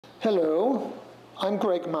Hello, I'm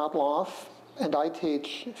Greg Matloff, and I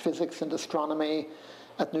teach physics and astronomy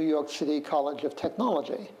at New York City College of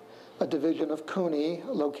Technology, a division of CUNY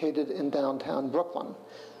located in downtown Brooklyn.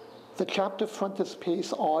 The chapter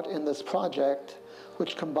frontispiece art in this project,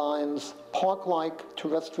 which combines park-like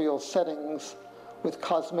terrestrial settings with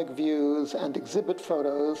cosmic views and exhibit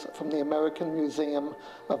photos from the American Museum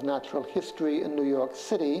of Natural History in New York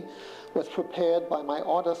City, was prepared by my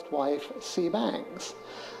artist wife, C. Bangs.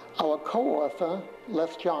 Our co-author,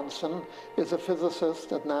 Les Johnson, is a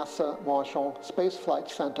physicist at NASA Marshall Space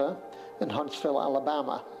Flight Center in Huntsville,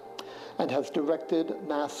 Alabama, and has directed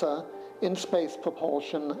NASA in-space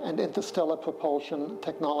propulsion and interstellar propulsion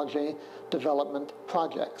technology development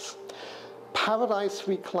projects. Paradise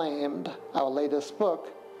Reclaimed, our latest book,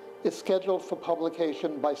 is scheduled for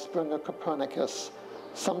publication by Springer Copernicus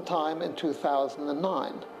sometime in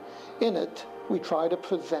 2009. In it, we try to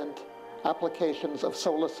present applications of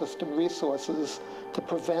solar system resources to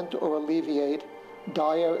prevent or alleviate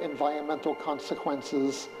dire environmental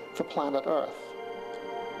consequences for planet Earth.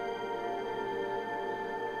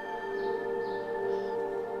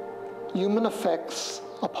 Human effects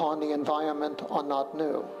upon the environment are not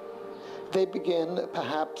new. They begin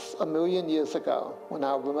perhaps 1 million years ago, when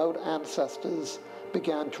our remote ancestors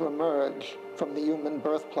began to emerge from the human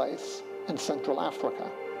birthplace in Central Africa.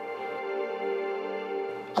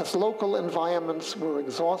 As local environments were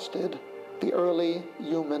exhausted, the early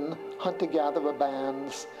human hunter-gatherer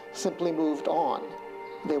bands simply moved on.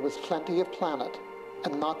 There was plenty of planet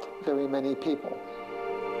and not very many people.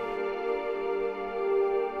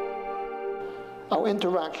 Our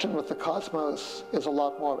interaction with the cosmos is a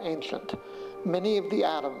lot more ancient. Many of the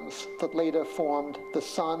atoms that later formed the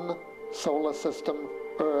sun, solar system,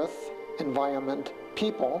 Earth, environment,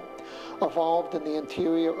 people, evolved in the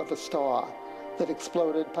interior of a star that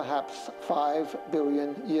exploded perhaps 5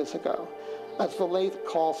 billion years ago. As the late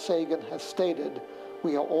Carl Sagan has stated,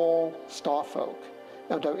 we are all starfolk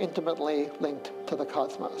and are intimately linked to the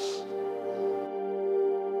cosmos.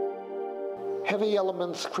 Heavy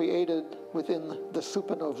elements created within the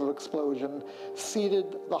supernova explosion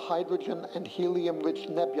seeded the hydrogen and helium-rich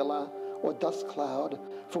nebula or dust cloud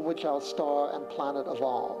from which our star and planet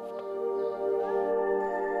evolved.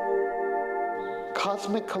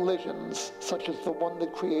 Cosmic collisions, such as the one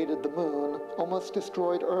that created the moon, almost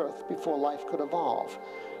destroyed Earth before life could evolve.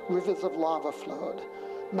 Rivers of lava flowed.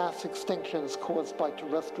 Mass extinctions caused by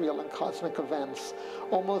terrestrial and cosmic events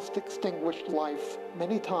almost extinguished life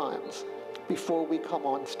many times before we come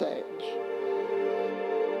on stage.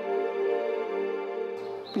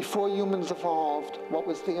 Before humans evolved, what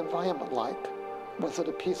was the environment like? Was it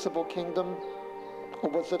a peaceable kingdom? Or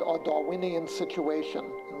was it a Darwinian situation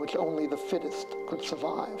in which only the fittest could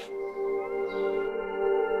survive?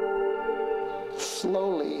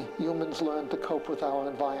 Slowly, humans learned to cope with our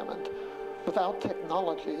environment. Without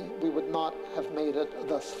technology, we would not have made it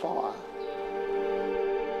thus far.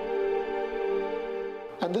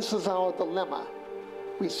 And this is our dilemma.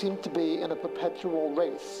 We seem to be in a perpetual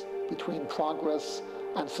race between progress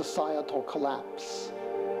and societal collapse.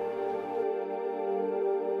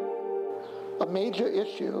 A major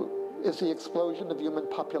issue is the explosion of human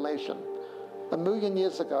population. 1 million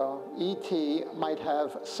years ago, E.T. might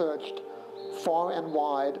have searched far and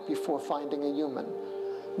wide before finding a human.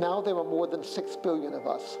 Now there are more than 6 billion of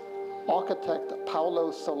us. Architect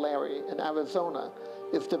Paolo Soleri in Arizona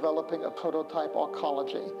is developing a prototype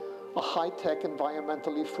arcology, a high-tech,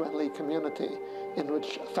 environmentally friendly community in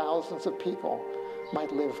which thousands of people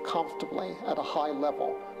might live comfortably at a high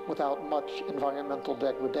level without much environmental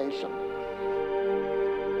degradation.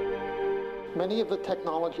 Many of the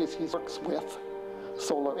technologies he works with,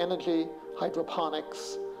 solar energy,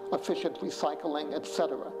 hydroponics, efficient recycling,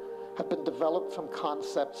 etc., have been developed from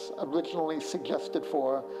concepts originally suggested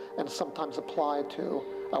for and sometimes applied to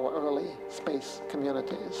our early space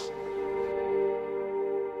communities.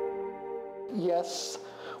 Yes,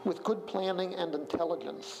 with good planning and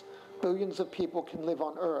intelligence, billions of people can live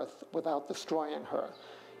on Earth without destroying her.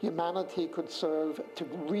 Humanity could serve to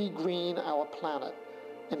regreen our planet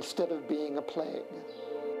instead of being a plague.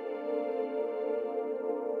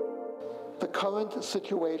 The current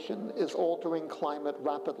situation is altering climate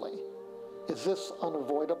rapidly. Is this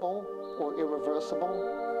unavoidable or irreversible?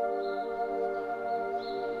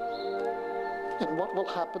 And what will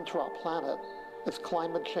happen to our planet as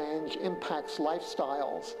climate change impacts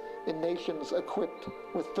lifestyles in nations equipped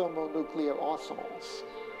with thermonuclear arsenals?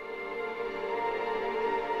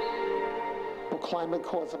 Will climate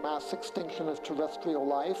cause a mass extinction of terrestrial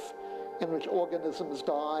life, in which organisms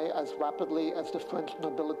die as rapidly as the French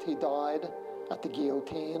nobility died at the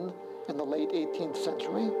guillotine in the late 18th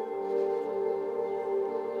century?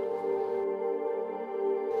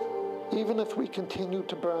 Even if we continue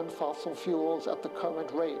to burn fossil fuels at the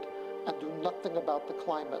current rate and do nothing about the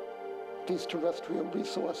climate, these terrestrial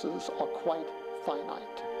resources are quite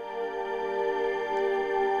finite.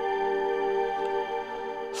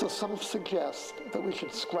 So some suggest that we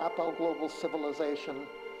should scrap our global civilization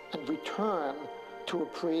and return to a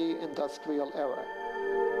pre-industrial era.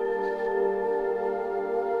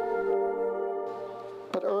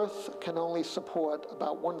 But Earth can only support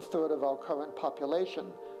about 1/3 of our current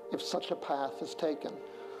population if such a path is taken.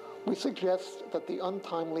 We suggest that the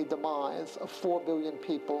untimely demise of 4 billion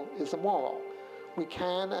people is immoral. We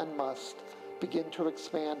can and must begin to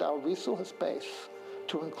expand our resource base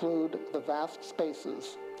to include the vast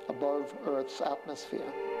spaces above Earth's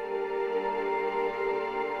atmosphere.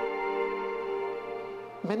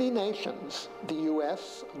 Many nations, the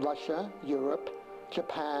US, Russia, Europe,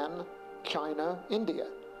 Japan, China, India,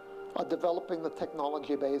 are developing the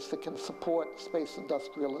technology base that can support space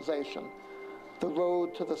industrialization. The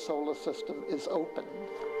road to the solar system is open.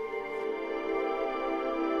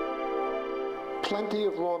 Plenty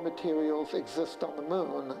of raw materials exist on the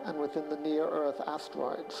moon and within the near-Earth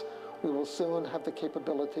asteroids. We will soon have the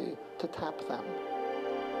capability to tap them.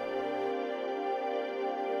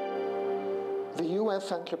 The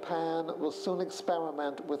US and Japan will soon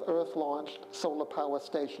experiment with Earth-launched solar power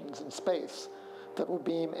stations in space that will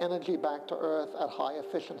beam energy back to Earth at high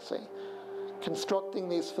efficiency. Constructing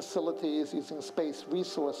these facilities using space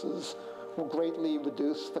resources will greatly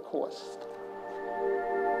reduce the cost.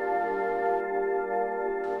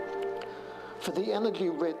 For the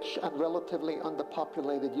energy-rich and relatively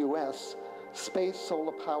underpopulated US, space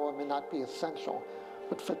solar power may not be essential,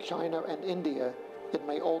 but for China and India, it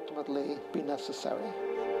may ultimately be necessary.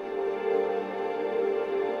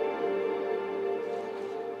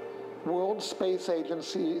 World space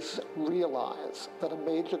agencies realize that a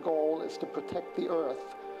major goal is to protect the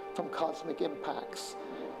Earth from cosmic impacts.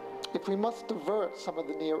 If we must divert some of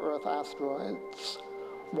the near-Earth asteroids,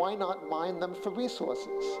 why not mine them for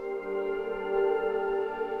resources?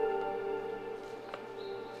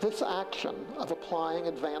 This action of applying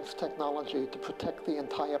advanced technology to protect the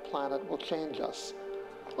entire planet will change us.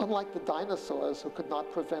 Unlike the dinosaurs who could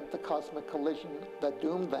not prevent the cosmic collision that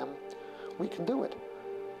doomed them, we can do it.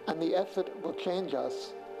 And the effort will change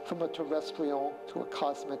us from a terrestrial to a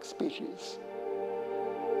cosmic species.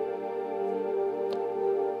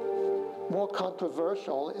 More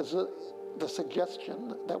controversial is the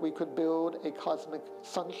suggestion that we could build a cosmic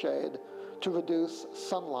sunshade to reduce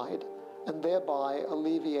sunlight and thereby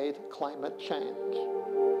alleviate climate change.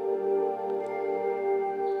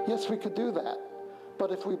 Yes, we could do that,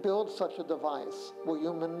 but if we build such a device, will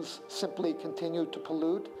humans simply continue to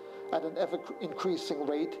pollute at an ever-increasing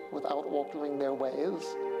rate without altering their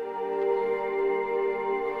ways?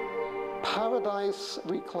 Paradise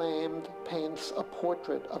Reclaimed paints a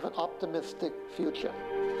portrait of an optimistic future.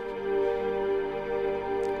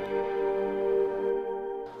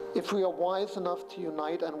 If we are wise enough to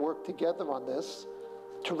unite and work together on this,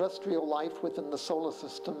 terrestrial life within the solar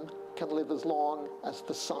system can live as long as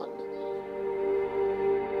the sun.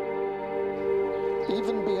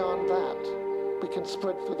 Even beyond that, we can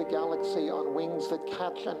spread through the galaxy on wings that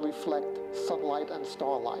catch and reflect sunlight and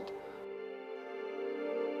starlight.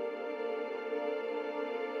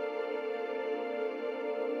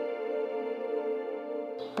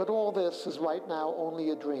 But all this is right now only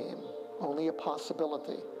a dream, only a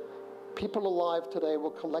possibility. People alive today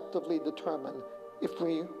will collectively determine if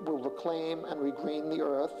we will reclaim and regreen the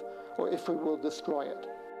Earth or if we will destroy it.